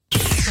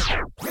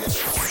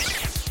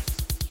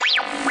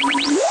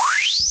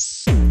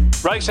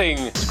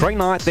Racing. Green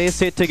light, they're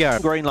set to go.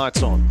 Green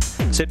light's on.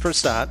 Set for a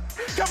start.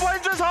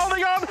 Kablenz is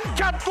holding on.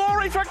 Cut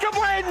glory for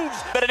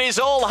Kablenz. But it is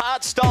all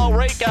heart style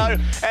Rico,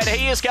 and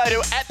he is going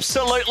to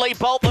absolutely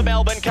bolt the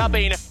Melbourne Cup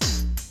in.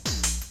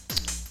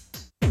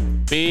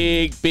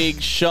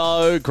 Big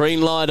show.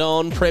 Green light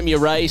on. Premier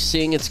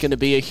Racing. It's going to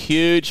be a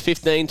huge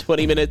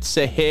 15-20 minutes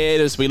ahead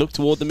as we look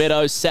toward the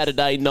Meadows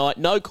Saturday night.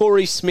 No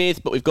Corey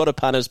Smith, but we've got a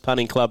Punters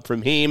Punting Club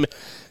from him.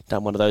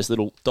 Done one of those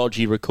little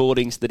dodgy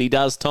recordings that he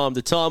does time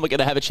to time. We're going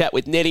to have a chat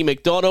with Nettie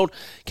McDonald,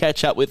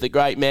 catch up with the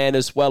great man,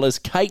 as well as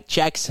Kate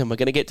Jackson. We're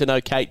going to get to know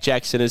Kate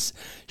Jackson as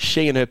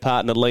she and her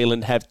partner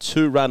Leland have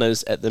two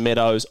runners at the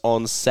Meadows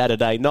on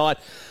Saturday night.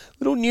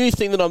 Little new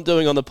thing that I'm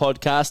doing on the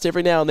podcast.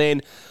 Every now and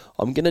then,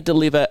 I'm going to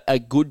deliver a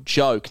good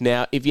joke.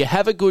 Now, if you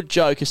have a good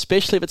joke,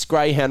 especially if it's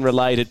greyhound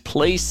related,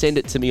 please send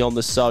it to me on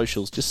the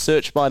socials. Just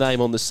search my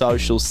name on the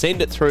socials.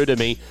 Send it through to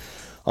me.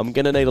 I'm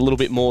going to need a little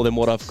bit more than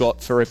what I've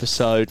got for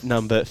episode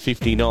number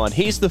 59.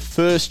 Here's the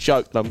first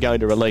joke that I'm going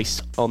to release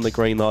on the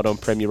Green Light on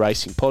Premier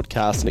Racing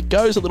podcast, and it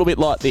goes a little bit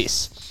like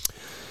this.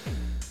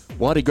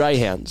 Why do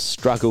greyhounds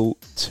struggle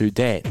to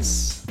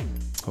dance?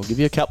 I'll give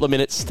you a couple of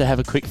minutes to have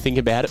a quick think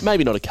about it.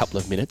 Maybe not a couple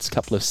of minutes, a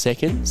couple of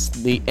seconds.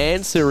 The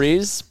answer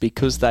is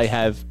because they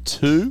have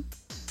two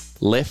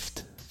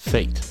left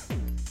feet.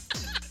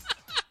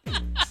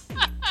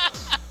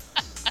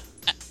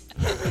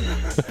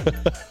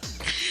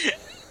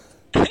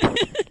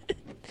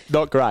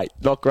 Not great.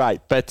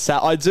 But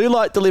I do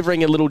like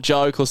delivering a little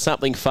joke or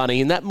something funny,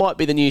 and that might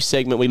be the new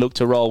segment we look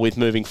to roll with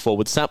moving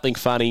forward. Something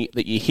funny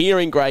that you hear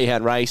in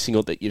greyhound racing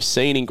or that you've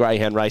seen in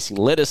greyhound racing,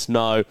 let us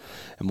know,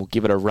 and we'll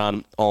give it a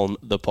run on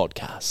the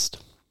podcast.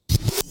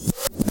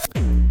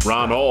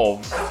 Run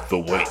of the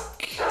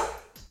week.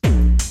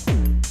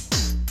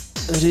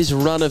 It is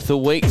run of the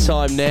week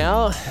time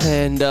now,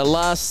 and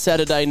last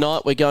Saturday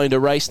night we're going to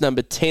race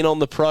number 10 on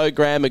the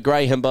program, a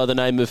greyhound by the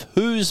name of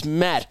Who's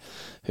Matt,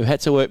 who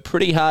had to work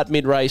pretty hard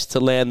mid-race to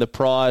land the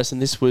prize,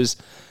 and this was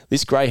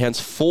this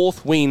greyhound's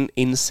fourth win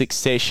in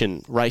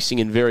succession, racing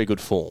in very good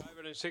form.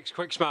 6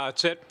 Quick Smart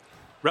set.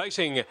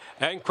 Racing,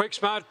 and Quick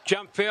Smart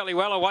jumped fairly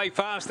well away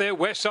fast there.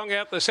 West Song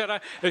out the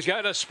centre is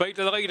going to speed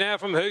to the lead now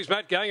from Who's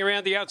Matt going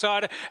around the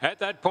outside. At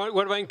that point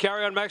would have been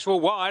Carry On Maxwell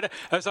wide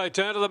as they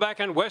turn to the back,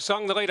 and West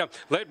Song the leader,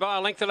 led by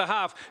a length and a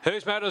half.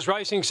 Who's Matt is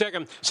racing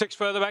second. 6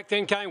 further back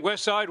then came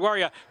West Side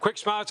Warrior. Quick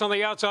Smart's on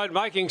the outside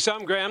making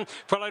some ground,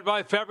 followed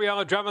by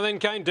Fabriella Drummer, then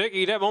came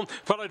Dicky Devil,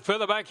 followed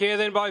further back here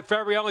then by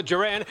Fabriella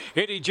Duran.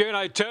 Eddie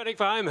Juno turning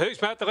for home.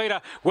 Who's Matt the leader.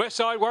 West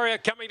Side Warrior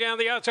coming down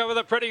the outside with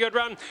a pretty good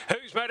run.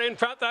 Who's Matt in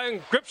front though,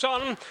 and grips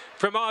on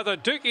from either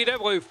Dookie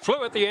Devil, who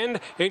flew at the end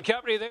in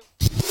company there.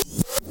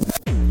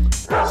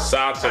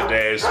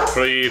 Saturday's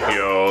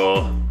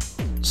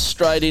preview.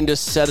 Straight into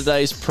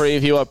Saturday's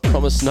preview. I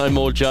promise no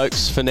more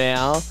jokes for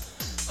now.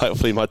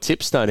 Hopefully my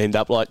tips don't end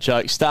up like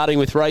jokes. Starting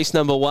with race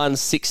number 1,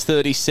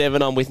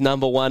 6:37. I'm with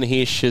number 1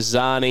 here,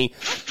 Shazani.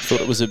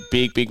 Thought it was a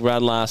big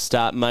run last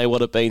start. May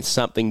well have been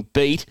something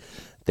beat.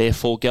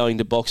 Therefore, going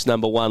to box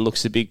number 1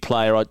 looks a big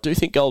player. I do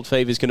think Gold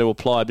Fever is going to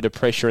apply a bit of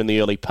pressure in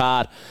the early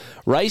part.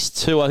 Race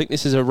 2, I think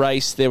this is a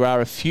race there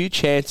are a few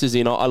chances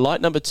in. I like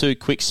number 2,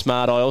 Quick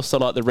Smart. I also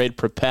like the Red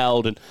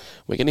Propelled. And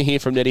we're going to hear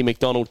from Nettie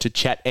McDonald to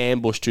chat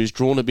Ambushed, who's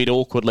drawn a bit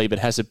awkwardly but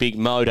has a big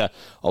motor.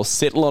 I'll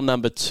settle on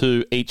number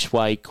 2, Each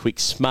Way, Quick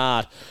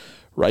Smart.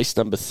 Race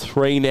number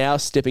 3 now,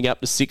 stepping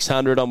up to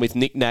 600. I'm with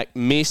Knick Knack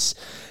Miss.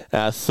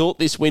 Thought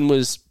this win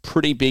was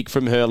pretty big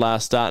from her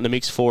last start in a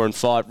mix 4 and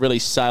 5. Really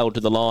sailed to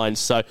the line.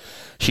 So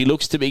she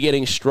looks to be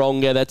getting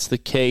stronger. That's the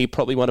key.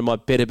 Probably one of my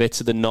better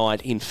bets of the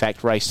night. In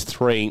fact, race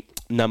 3,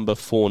 number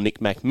 4,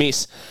 Knick Knack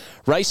Miss.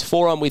 Race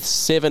 4, I'm with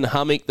 7,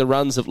 Hummock. The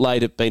runs of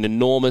late have been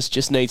enormous.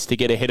 Just needs to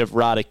get ahead of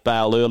Radic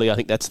Bale early. I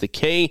think that's the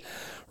key.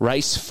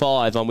 Race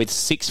 5, I'm with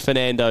 6,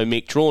 Fernando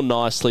Mick. Drawn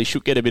nicely,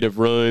 should get a bit of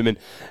room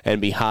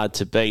and be hard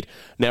to beat.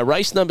 Now,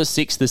 race number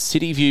 6, the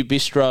City View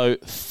Bistro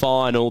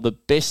Final, the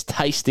best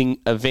tasting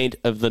event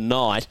of the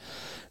night.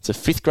 It's a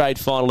 5th grade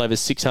final over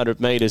 600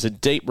 metres, a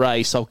deep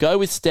race. I'll go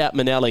with Stout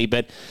Manelli,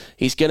 but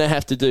he's going to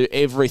have to do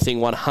everything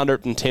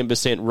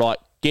 110% right.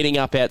 Getting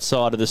up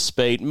outside of the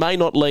speed. May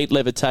not lead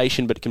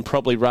Levitation, but can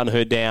probably run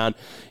her down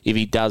if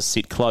he does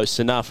sit close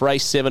enough.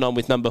 Race 7, I'm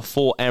with number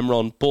 4,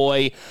 Amron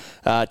Boy.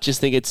 Just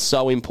think it's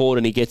so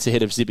important he gets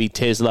ahead of Zippy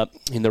Tesla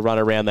in the run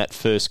around that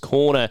first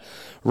corner.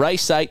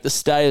 Race 8, the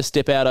Stayers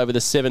step out over the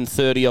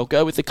 7:30. I'll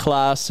go with the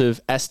class of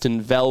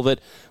Aston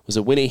Velvet. Was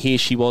a winner here.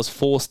 She was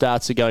 4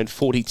 starts ago in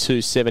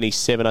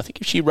 42.77. I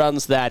think if she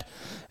runs that,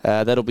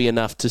 that'll be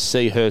enough to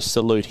see her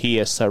salute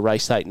here. So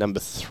race 8, number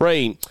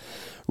 3.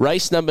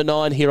 Race number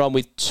 9 here, I'm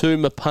with 2,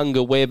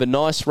 Mapunga Webb. A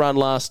nice run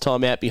last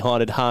time out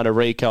behind Adhana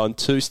Rico, and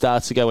 2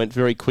 starts ago went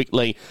very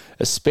quickly,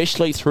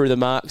 especially through the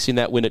marks in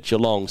that win at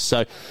Geelong.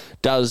 So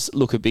does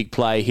look a big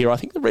play here. I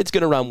think the Red's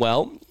going to run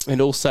well,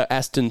 and also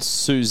Aston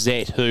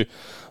Suzette, who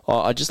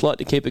I just like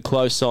to keep a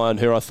close eye on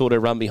her. I thought her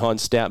run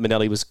behind Stout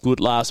Manelli was good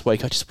last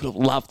week. I just would have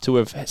loved to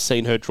have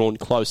seen her drawn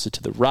closer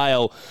to the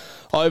rail.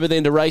 Over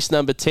then to race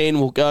number 10,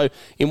 we'll go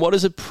in what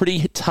is a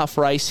pretty tough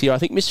race here. I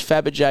think Miss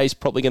Fabergé is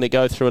probably going to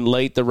go through and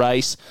lead the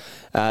race.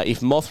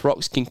 If Moth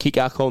Rocks can kick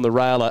up on the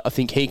rail, I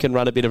think he can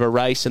run a bit of a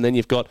race. And then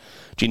you've got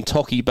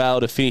Jintoki Bale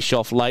to finish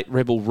off late.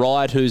 Rebel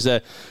Ride, who's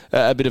a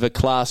bit of a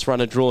class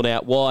runner drawn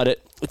out wide.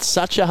 It's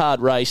such a hard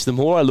race. The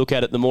more I look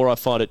at it, the more I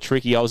find it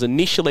tricky. I was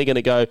initially going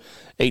to go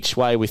each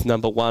way with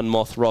number 1,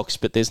 Moth Rocks,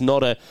 but there's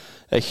not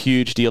a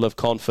huge deal of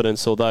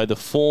confidence, although the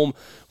form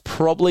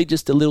probably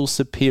just a little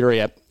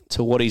superior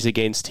to what he's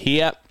against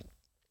here.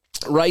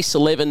 Race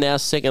 11 now,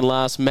 second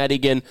last,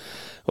 Madigan.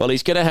 Well,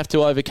 he's going to have to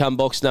overcome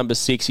box number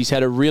 6. He's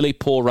had a really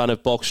poor run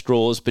of box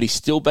draws, but he's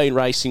still been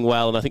racing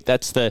well, and I think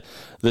that's the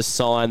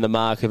sign, the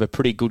mark of a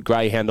pretty good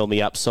greyhound on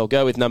the up. So I'll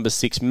go with number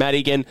 6,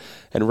 Madigan,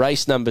 and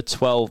race number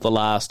 12, the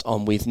last,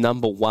 on with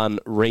number 1,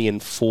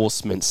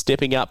 Reinforcement.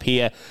 Stepping up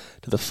here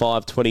to the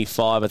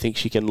 5.25, I think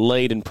she can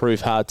lead and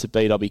prove hard to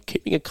beat. I'll be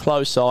keeping a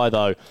close eye,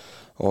 though,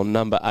 on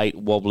number 8,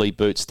 Wobbly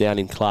Boots, down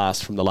in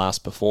class from the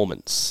last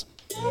performance.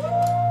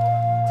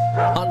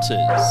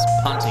 Hunters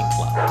Punting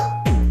Club.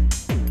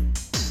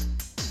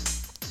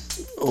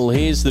 Well,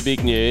 here's the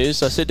big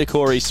news. I said to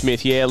Corey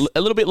Smith, a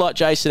little bit like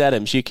Jason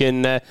Adams, you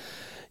can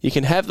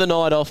have the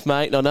night off,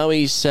 mate. And I know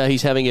he's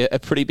having a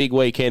pretty big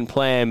weekend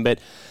plan, but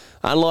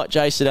unlike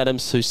Jason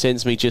Adams, who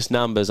sends me just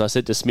numbers, I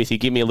said to Smithy,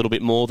 give me a little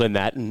bit more than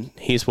that, and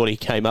here's what he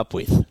came up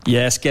with.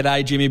 Yes,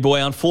 g'day, Jimmy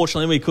boy.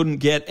 Unfortunately, we couldn't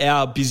get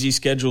our busy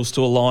schedules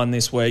to align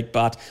this week,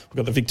 but we've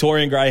got the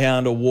Victorian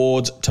Greyhound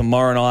Awards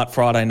tomorrow night,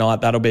 Friday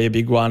night. That'll be a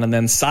big one. And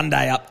then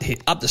Sunday up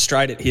the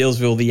straight at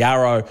Healesville, the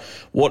Arrow.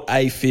 What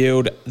a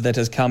field that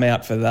has come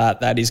out for that.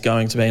 That is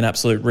going to be an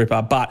absolute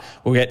ripper. But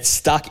we'll get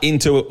stuck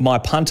into my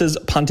Punters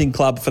Punting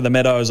Club for the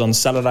Meadows on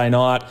Saturday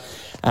night.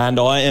 And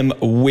I am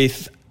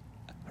with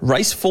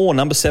Race 4,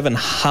 number 7,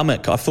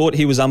 Hummock. I thought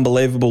he was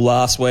unbelievable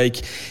last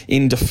week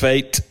in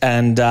defeat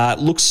and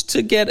looks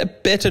to get a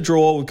better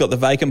draw. We've got the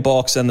vacant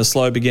box and the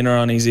slow beginner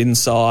on his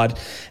inside,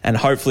 and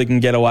hopefully can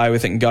get away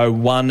with it and go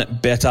one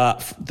better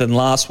than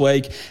last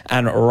week.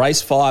 And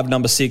race 5,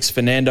 number 6,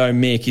 Fernando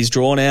Mick. He's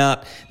drawn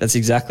out. That's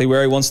exactly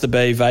where he wants to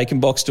be. Vacant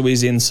box to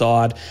his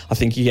inside. I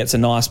think he gets a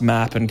nice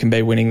map and can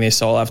be winning this.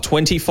 So I'll have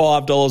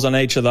 $25 on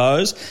each of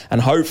those, and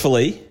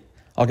hopefully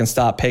I can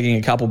start pegging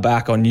a couple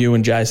back on you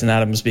and Jason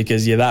Adams,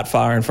 because you're that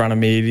far in front of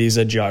me. It is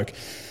a joke.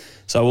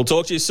 So we'll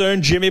talk to you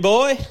soon, Jimmy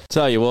boy.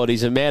 Tell you what,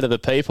 he's a man of the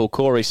people,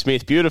 Corey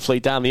Smith. Beautifully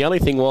done. The only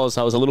thing was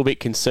I was a little bit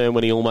concerned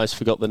when he almost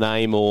forgot the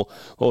name or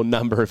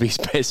number of his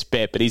best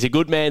bet. But he's a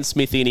good man,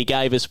 Smithy, and he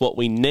gave us what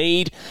we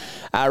need.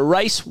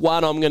 Race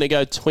 1, I'm going to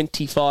go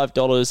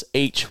 $25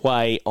 each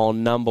way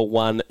on number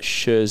 1,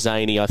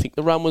 Sherzani. I think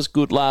the run was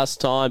good last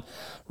time.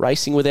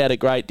 Racing without a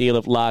great deal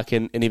of luck,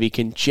 and if he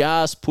can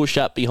just push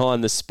up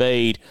behind the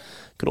speed,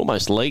 could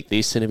almost leak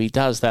this, and if he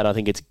does that, I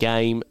think it's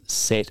game,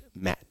 set,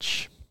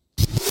 match.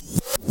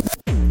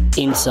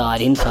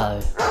 Inside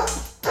info.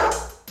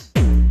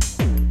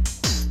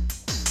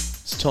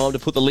 It's time to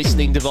put the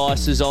listening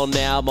devices on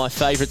now, my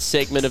favourite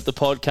segment of the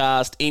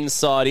podcast,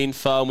 Inside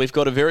Info, and we've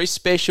got a very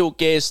special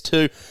guest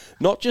who,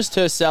 not just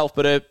herself,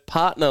 but her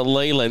partner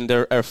Leland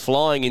are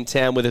flying in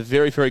town with a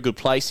very, very good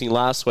placing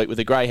last week with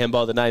a greyhound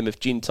by the name of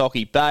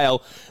Jintoki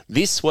Bale.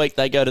 This week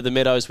they go to the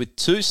Meadows with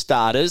 2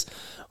 starters.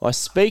 I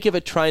speak of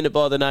a trainer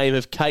by the name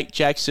of Kate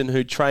Jackson,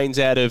 who trains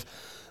out of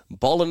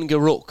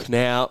Bollingarook.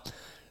 Now,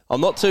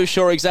 I'm not too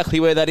sure exactly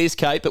where that is,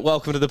 Kate, but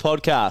welcome to the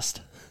podcast.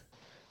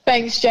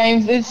 Thanks,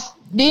 James. It's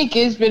near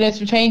Gisborne. It's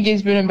between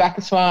Gisborne and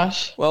Bacchus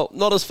Marsh. Well,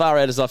 not as far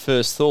out as I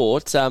first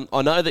thought.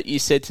 I know that you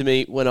said to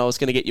me when I was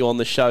going to get you on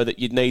the show that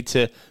you'd need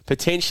to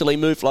potentially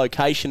move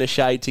location a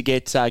shade to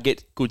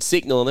get good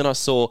signal, and then I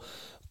saw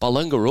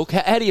Bollingarook.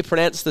 How do you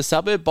pronounce the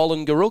suburb,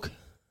 Bollingarook?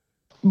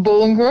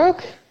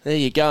 Bollingarook. There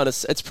you go, and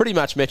it's pretty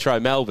much Metro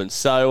Melbourne,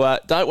 so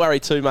don't worry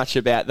too much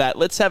about that.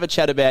 Let's have a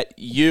chat about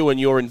you and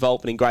your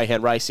involvement in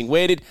greyhound racing.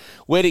 Where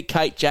did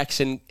Kate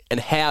Jackson and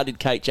how did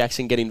Kate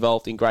Jackson get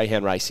involved in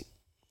greyhound racing?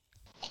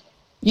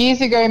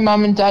 Years ago,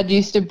 Mum and Dad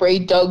used to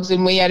breed dogs,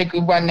 and we had a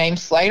good one named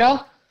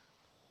Slater.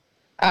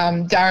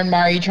 Darren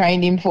Murray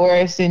trained him for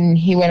us, and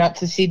he went up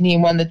to Sydney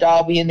and won the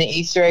Derby and the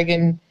Easter Egg,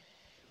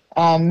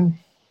 and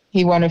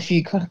he won a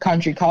few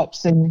country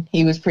cups, and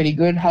he was pretty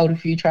good, held a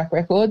few track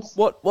records.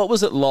 What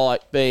was it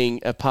like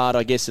being a part,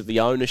 I guess, of the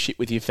ownership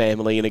with your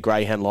family in a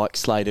greyhound like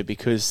Slater?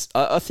 Because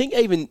I think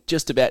even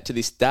just about to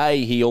this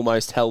day, he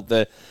almost held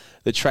the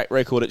track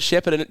record at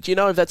Shepherd. And do you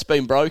know if that's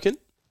been broken?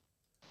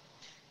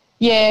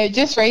 Yeah,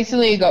 just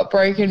recently it got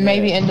broken,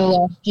 maybe end of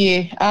last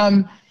year.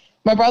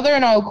 My brother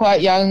and I were quite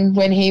young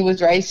when he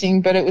was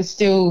racing, but it was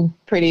still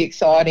pretty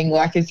exciting,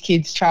 like as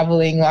kids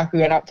travelling, like we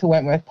went up to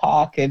Wentworth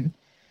Park, and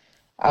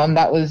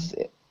that was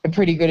a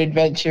pretty good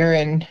adventure,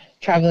 and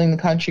travelling the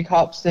country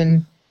cups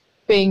and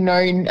being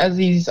known as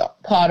his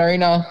part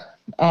owner,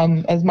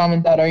 as Mum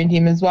and Dad owned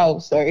him as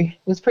well. So it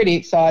was pretty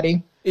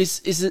exciting.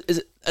 Is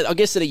it, I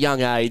guess at a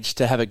young age,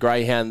 to have a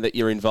greyhound that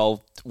you're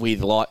involved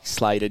with like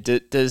Slater,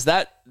 does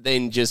that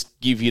then just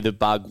give you the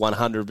bug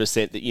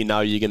 100% that you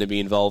know you're going to be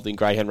involved in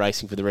greyhound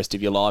racing for the rest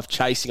of your life,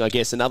 chasing, I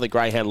guess, another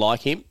greyhound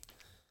like him?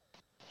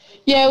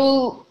 Yeah,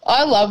 well,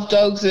 I love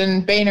dogs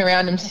and been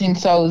around them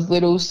since I was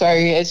little, so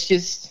it's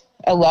just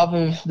a love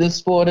of the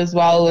sport as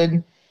well,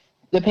 and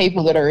the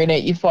people that are in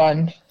it, you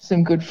find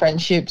some good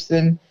friendships,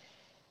 and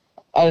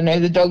I don't know,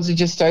 the dogs are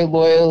just so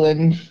loyal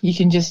and you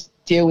can just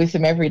deal with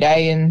them every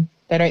day and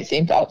they don't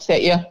seem to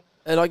upset you.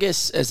 And I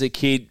guess as a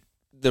kid,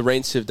 the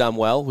Rents have done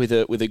well with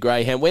a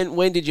greyhound.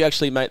 When did you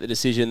actually make the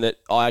decision that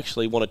I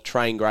actually want to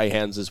train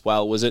greyhounds as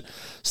well? Was it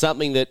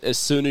something that as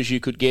soon as you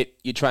could get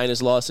your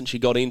trainer's license, you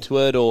got into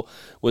it, or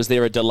was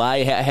there a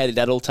delay? How did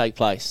that all take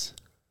place?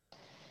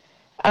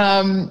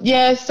 My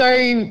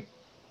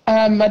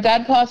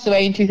dad passed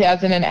away in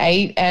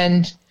 2008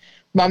 and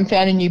Mum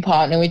found a new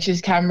partner, which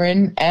is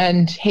Cameron,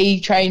 and he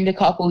trained a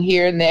couple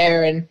here and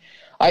there, and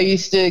I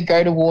used to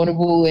go to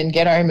Warrnambool and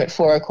get home at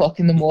 4 o'clock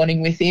in the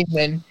morning with him,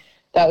 and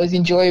that was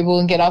enjoyable,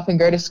 and get up and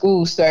go to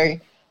school. So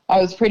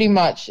I was pretty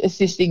much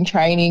assisting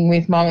training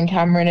with Mum and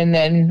Cameron, and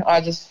then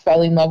I just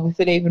fell in love with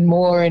it even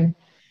more and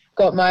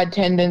got my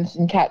attendance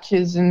and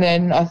catches, and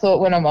then I thought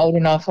when I'm old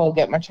enough I'll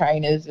get my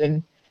trainers,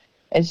 and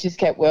it's just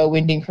kept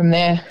whirlwinding from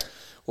there.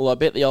 Well, I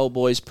bet the old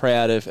boy's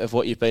proud of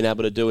what you've been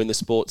able to do in the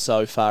sport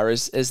so far.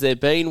 Has there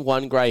been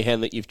one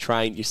greyhound that you've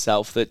trained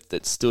yourself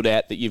that stood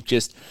out, that you've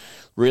just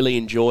really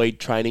enjoyed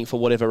training for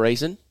whatever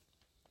reason?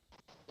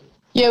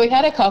 Yeah, we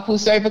had a couple.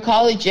 So for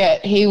Carly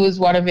Jet, he was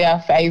one of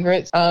our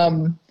favourites.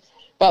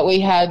 But we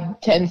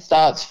had 10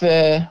 starts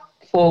for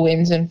 4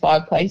 wins and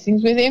 5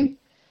 placings with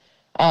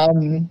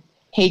him.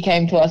 He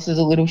came to us as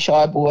a little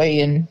shy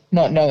boy and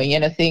not knowing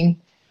anything.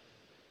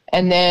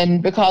 And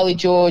then Bakali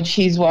George,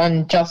 he's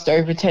won just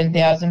over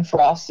 10,000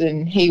 for us,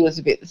 and he was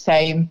a bit the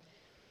same,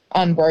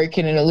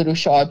 unbroken and a little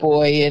shy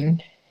boy,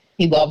 and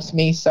he loves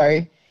me.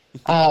 So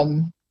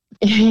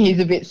he's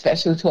a bit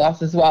special to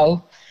us as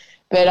well.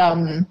 But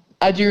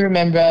I do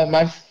remember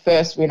my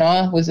first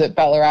winner was at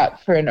Ballarat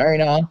for an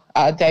owner,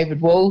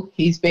 David Wall.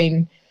 He's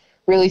been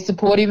really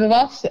supportive of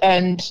us,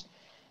 and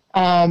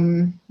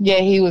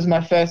he was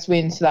my first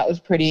win, so that was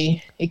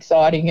pretty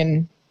exciting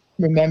and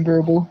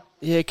rememberable.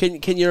 Yeah, can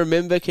you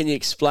remember, can you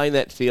explain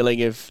that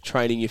feeling of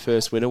training your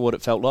first winner, what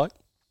it felt like?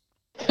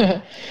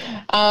 It's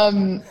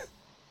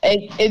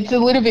a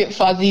little bit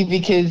fuzzy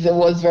because it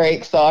was very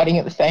exciting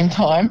at the same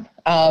time.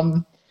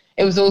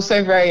 It was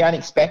also very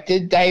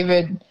unexpected.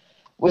 David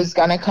was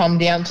going to come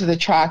down to the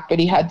track, but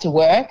he had to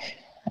work.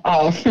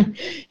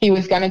 He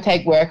was going to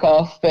take work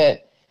off,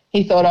 but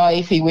he thought,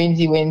 if he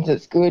wins,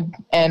 it's good.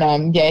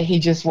 And, he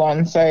just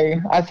won. So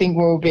I think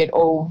we're a bit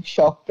all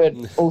shocked, but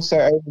also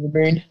over the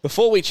moon.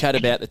 Before we chat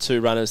about the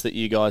 2 runners that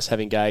you guys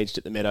have engaged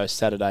at the Meadows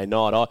Saturday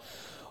night,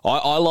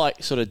 I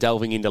like sort of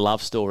delving into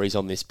love stories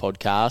on this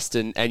podcast,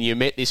 and you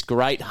met this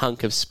great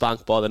hunk of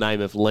spunk by the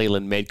name of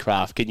Leland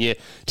Medcraft. Can you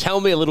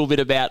tell me a little bit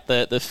about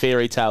the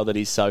fairy tale that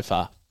is so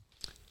far?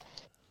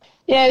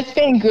 Yeah, it's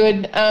been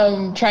good.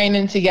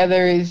 Training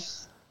together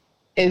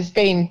has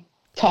been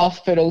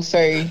tough, but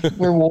also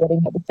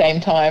rewarding at the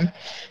same time.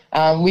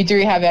 We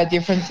do have our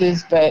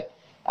differences, but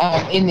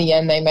in the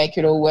end, they make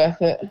it all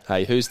worth it.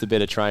 Hey, who's the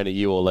better trainer,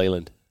 you or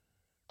Leland?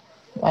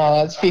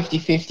 Oh, it's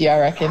 50-50, I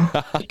reckon.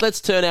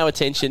 Let's turn our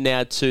attention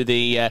now to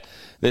the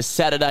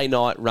Saturday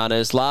night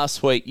runners.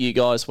 Last week, you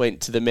guys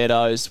went to the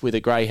Meadows with a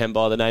greyhound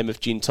by the name of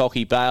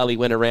Gintoki Bale. He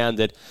went around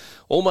at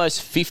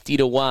almost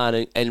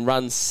 50-1 and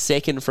runs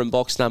second from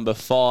box number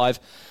 5.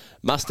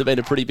 Must have been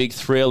a pretty big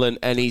thrill,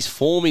 and his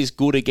form is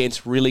good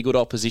against really good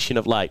opposition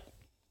of late.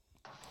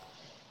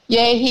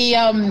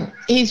 Yeah,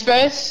 his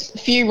first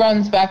few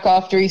runs back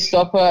after his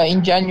stopper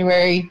in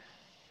January,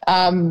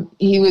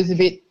 he was a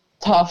bit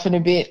tough and a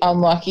bit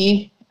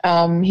unlucky.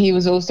 He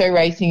was also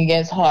racing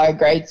against higher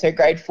grades, so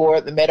grade 4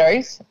 at the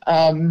Meadows.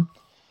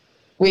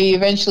 We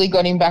eventually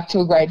got him back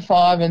to a grade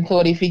 5 and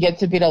thought if he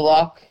gets a bit of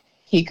luck,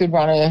 he could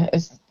run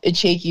a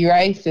cheeky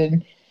race,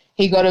 and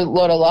he got a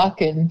lot of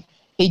luck, and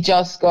he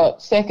just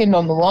got second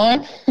on the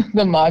line.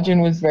 The margin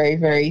was very,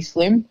 very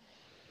slim.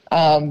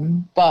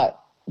 But,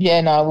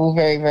 we're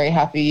very, very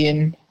happy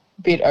and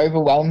a bit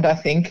overwhelmed, I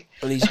think.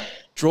 And he's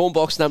drawn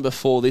box number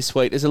 4 this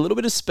week. There's a little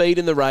bit of speed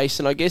in the race,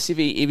 and I guess if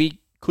he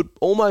could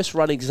almost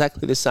run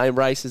exactly the same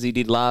race as he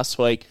did last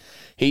week,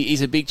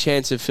 he's a big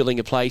chance of filling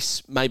a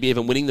place, maybe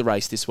even winning the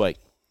race this week.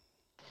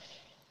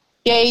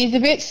 Yeah, he's a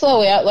bit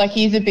slow out. Like,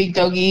 he's a big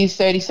doggy. He's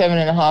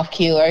 37.5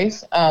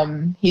 kilos.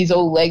 He's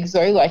all legs,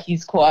 though. Like,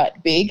 he's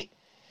quite big.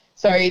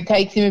 So it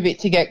takes him a bit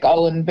to get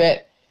going,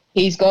 but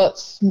he's got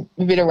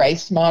a bit of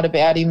race smart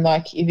about him.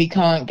 Like, if he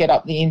can't get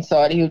up the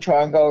inside, he'll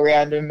try and go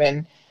around him.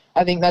 And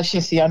I think that's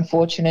just the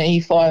unfortunate. He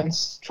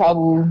finds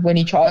trouble when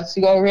he tries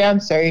to go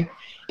around. So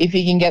if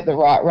he can get the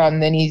right run,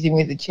 then he's in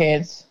with a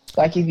chance.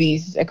 Like, if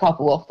he's a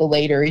couple off the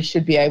leader, he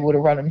should be able to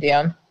run him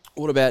down.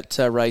 What about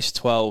race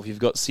 12? You've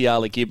got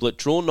Ciala Giblet,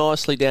 drawn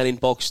nicely down in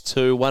box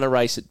 2, won a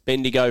race at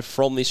Bendigo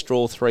from this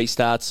draw 3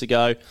 starts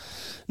ago.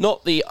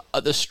 Not the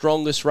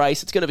strongest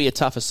race. It's going to be a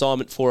tough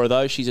assignment for her,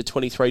 though. She's a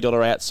 $23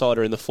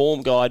 outsider in the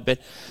form guide, but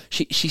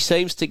she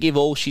seems to give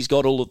all she's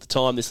got all of the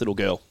time, this little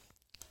girl.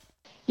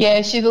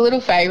 Yeah, she's a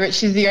little favourite.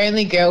 She's the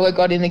only girl I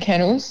got in the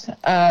kennels.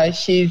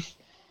 She's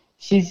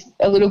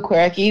a little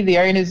quirky. The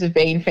owners have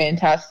been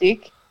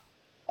fantastic.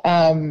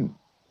 I'm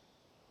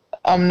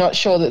not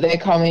sure that they're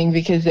coming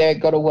because they've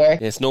got to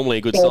work. Yeah, it's normally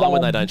a good sign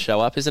when they don't show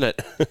up, isn't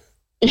it?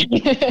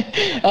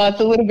 It's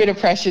a little bit of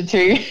pressure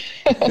too.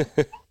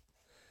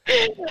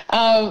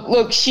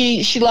 Look,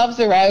 she loves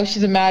the rail.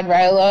 She's a mad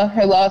railer.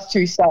 Her last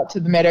 2 starts to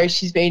the Meadows,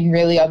 she's been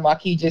really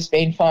unlucky, just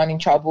been finding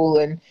trouble,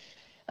 and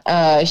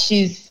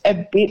she's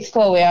a bit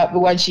slow out, but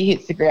once she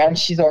hits the ground,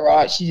 she's all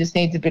right. She just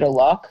needs a bit of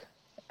luck.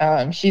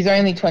 She's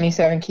only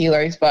 27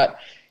 kilos, but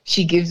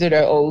she gives it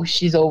her all.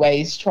 She's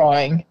always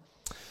trying.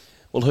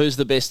 Well, who's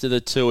the best of the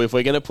two? If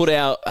we're going to put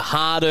our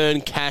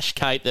hard-earned cash,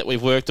 Kate, that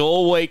we've worked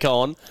all week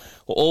on,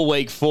 or all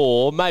week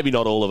for, maybe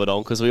not all of it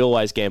on, because we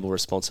always gamble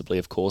responsibly,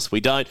 of course.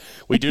 We do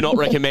not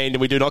recommend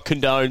and we do not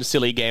condone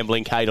silly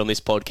gambling, Kate, on this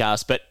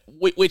podcast. But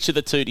which of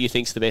the two do you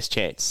think's the best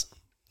chance?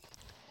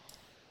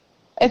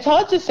 It's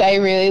hard to say,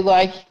 really.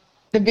 Like,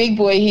 the big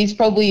boy, he's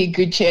probably a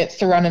good chance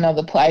to run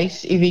another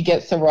place if he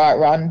gets the right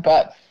run.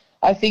 But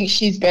I think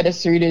she's better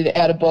suited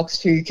out of box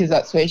 2 because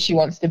that's where she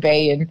wants to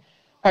be, and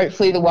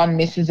hopefully the one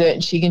misses it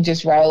and she can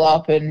just rail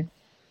up, and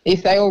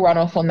if they all run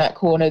off on that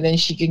corner, then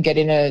she can get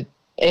in a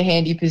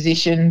handy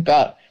position,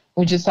 but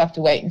we'll just have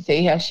to wait and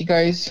see how she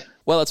goes.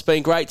 Well, it's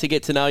been great to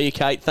get to know you,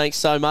 Kate. Thanks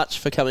so much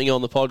for coming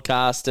on the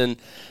podcast, and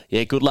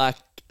yeah, good luck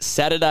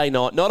Saturday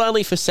night, not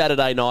only for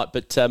Saturday night,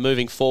 but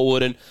moving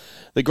forward. And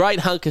the great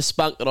hunk of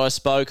spunk that I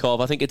spoke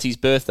of, I think it's his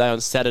birthday on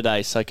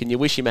Saturday, so can you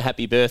wish him a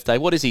happy birthday?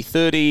 What is he,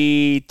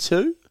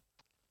 32?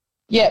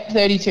 Yep,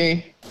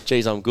 32.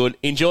 Geez, I'm good.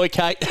 Enjoy,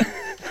 Kate.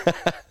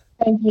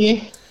 Thank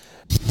you.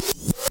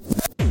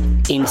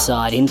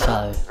 Inside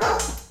info.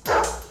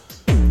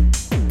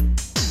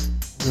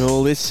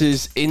 Well, this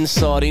is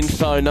Inside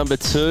Info number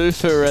 2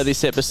 for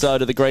this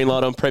episode of the Green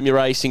Light on Premier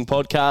Racing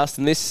podcast.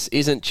 And this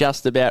isn't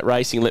just about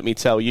racing, let me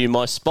tell you.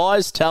 My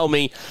spies tell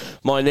me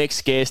my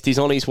next guest is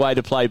on his way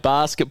to play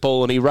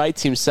basketball, and he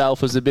rates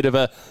himself as a bit of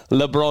a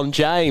LeBron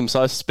James.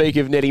 I speak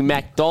of Neddy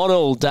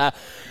MacDonald.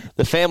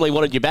 The family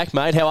wanted you back,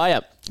 mate. How are you?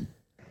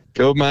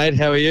 Good, mate.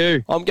 How are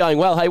you? I'm going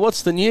well. Hey,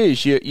 what's the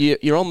news?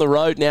 You're on the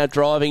road now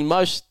driving.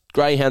 Most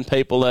greyhound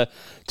people are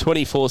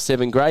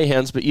 24/7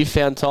 greyhounds, but you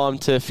found time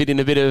to fit in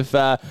a bit of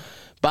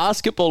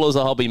basketball as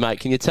a hobby, mate.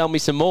 Can you tell me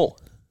some more?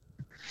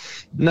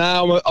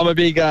 No, I'm a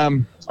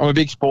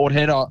big sport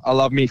head. I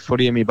love me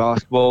footy and me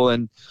basketball,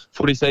 and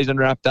footy season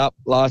wrapped up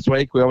last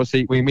week.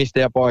 We missed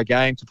out by a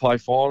game to play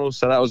finals,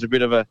 so that was a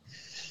bit of a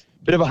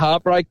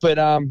heartbreak. But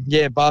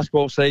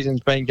basketball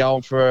season's been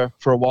going for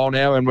a while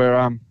now, and we're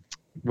on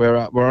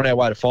our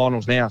way to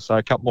finals now, so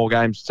a couple more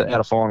games out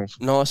of finals.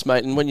 Nice,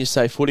 mate. And when you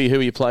say footy, who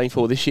are you playing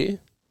for this year?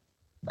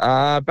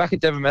 Back at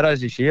Devon Meadows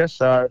this year,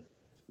 so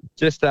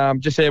just there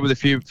with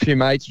a few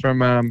mates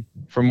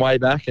from way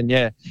back, and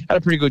yeah, had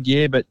a pretty good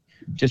year, but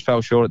just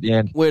fell short at the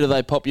end. Where do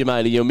they pop you,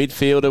 mate? Are you a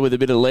midfielder with a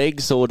bit of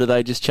legs, or do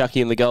they just chuck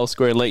you in the goal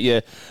square and let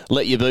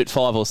you boot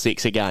 5 or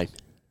 6 a game?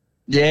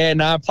 Yeah,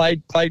 no,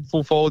 played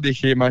full forward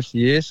this year most of the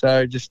year,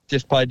 so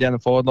just played down the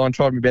forward line,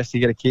 tried my best to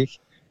get a kick.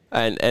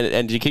 And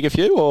did you kick a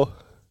few, or?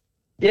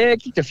 Yeah,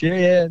 kicked a few,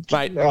 yeah.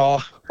 Mate,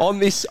 on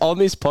this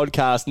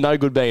podcast, no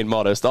good being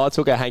modest. I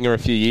took a hanger a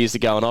few years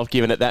ago, and I've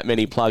given it that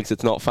many plugs,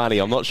 it's not funny.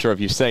 I'm not sure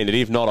if you've seen it.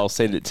 If not, I'll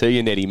send it to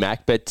you, Neddy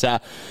Mac. But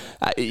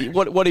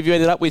what have you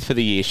ended up with for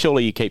the year?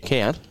 Surely you keep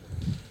count.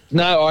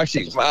 No, I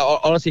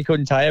honestly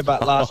couldn't tell you,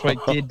 but last week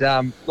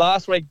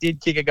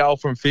did kick a goal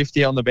from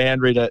 50 on the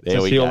boundary to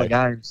seal the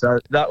game. So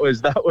that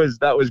was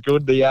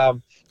good.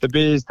 The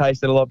beers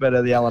tasted a lot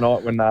better the other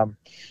night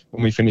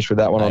when we finished with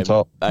that one on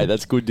top. Hey,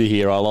 that's good to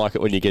hear. I like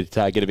it when you get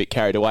a bit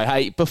carried away.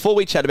 Hey, before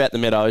we chat about the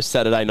Meadows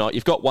Saturday night,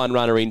 you've got one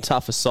runner in,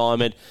 tough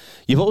assignment.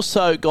 You've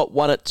also got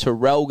one at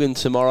Terrelgan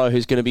tomorrow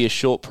who's going to be a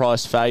short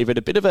price favourite,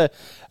 a bit of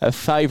a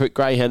favourite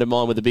greyhound of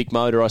mine with a big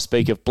motor. I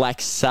speak of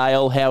Black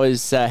Sail. How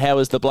is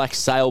the Black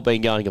Sail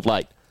been going of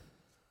late?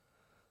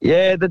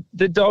 Yeah,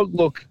 the dog,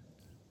 look,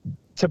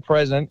 to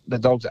present, the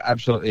dog's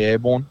absolutely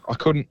airborne. I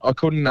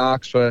couldn't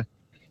ask for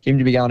him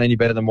to be going any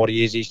better than what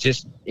he is. He's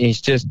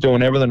just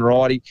doing everything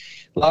right.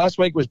 Last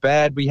week was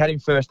bad. We had him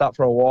first up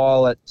for a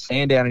while at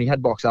Sandown, and he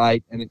had box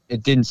 8, and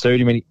it didn't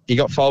suit him. And he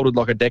got folded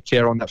like a deck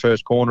chair on that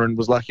first corner, and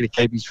was lucky to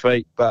keep his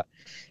feet. But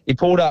he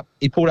pulled up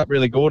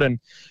really good,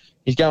 and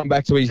he's going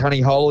back to his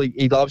honey hole.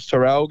 He loves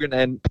Terrelgan,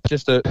 and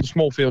just a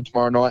small field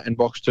tomorrow night in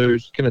box 2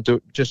 is going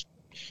to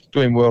do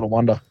him world of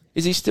wonder.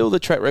 Is he still the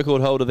track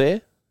record holder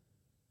there?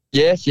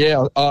 Yes,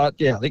 yeah, I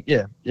think,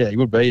 yeah, he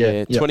would be,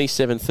 yeah.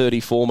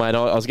 27.34, mate.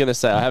 I was going to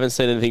say, I haven't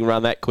seen anything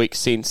run that quick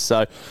since,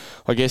 so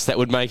I guess that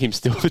would make him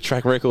still the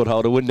track record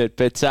holder, wouldn't it?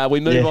 But we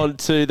move on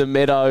to the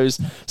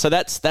Meadows. So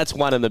that's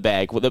one in the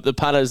bag. The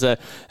punters are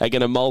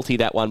going to multi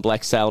that one,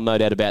 Black Sail, no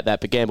doubt about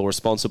that, but gamble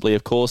responsibly,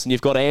 of course. And you've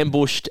got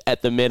Ambushed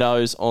at the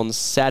Meadows on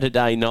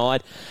Saturday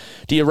night.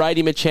 Do you rate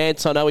him a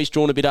chance? I know he's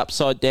drawn a bit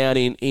upside down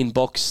in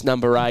box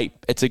number 8.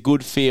 It's a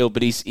good field,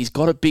 but he's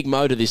got a big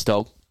motor, this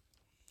dog.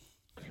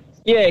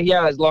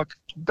 Yeah, it's like,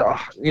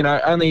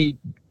 only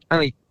I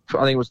think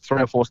it was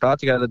 3 or 4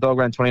 starts ago, the dog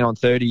ran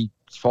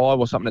 29.35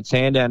 or something at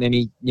Sandown, and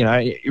he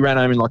ran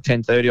home in like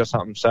 10.30 or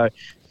something. So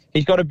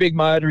he's got a big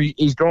motor.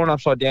 He's drawn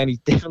upside down. He's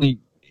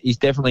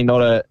definitely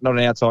not an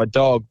outside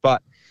dog,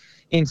 but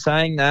in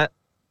saying that,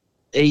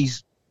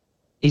 he's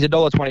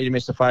 $1.20 to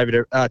miss the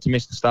favourite to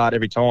miss the start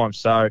every time.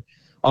 So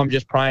I'm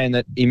just praying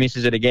that he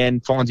misses it again,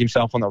 finds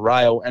himself on the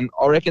rail, and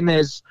I reckon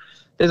there's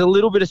a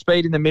little bit of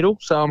speed in the middle.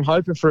 So I'm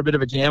hoping for a bit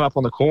of a jam up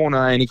on the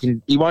corner, and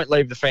he won't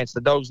leave the fence.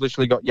 The dog's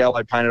literally got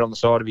yellow painted on the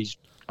side of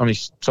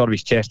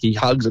his chest. He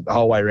hugs it the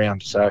whole way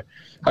around. So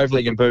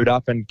hopefully he can boot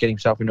up and get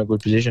himself in a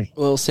good position.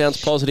 Well,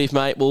 sounds positive,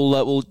 mate.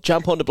 We'll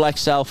jump onto Black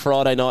Sail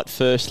Friday night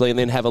firstly, and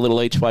then have a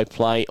little each-way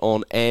play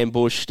on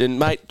Ambushed. And,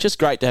 mate, just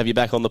great to have you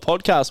back on the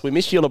podcast. We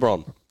miss you,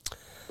 LeBron.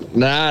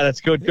 Nah,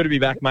 that's good. Good to be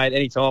back, mate.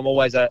 Anytime.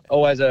 Always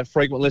a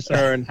frequent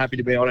listener and happy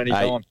to be on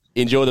anytime.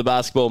 Hey, enjoy the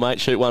basketball, mate.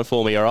 Shoot one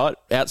for me, all right?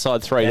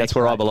 Outside three, that's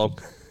where I belong.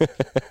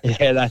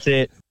 Yeah, that's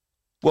it.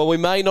 Well, we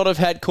may not have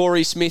had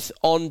Corey Smith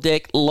on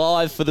deck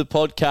live for the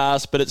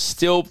podcast, but it's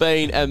still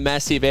been a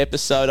massive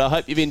episode. I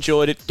hope you've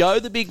enjoyed it. Go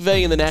the Big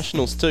V in the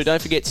Nationals too.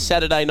 Don't forget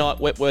Saturday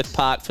night, Wentworth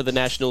Park for the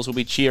Nationals. We'll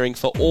be cheering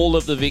for all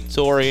of the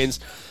Victorians.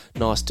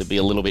 Nice to be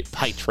a little bit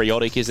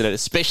patriotic, isn't it?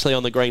 Especially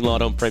on the Green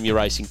Light on Premier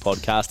Racing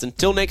podcast.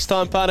 Until next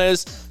time,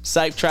 punters,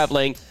 safe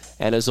travelling,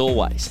 and as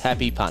always,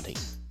 happy punting.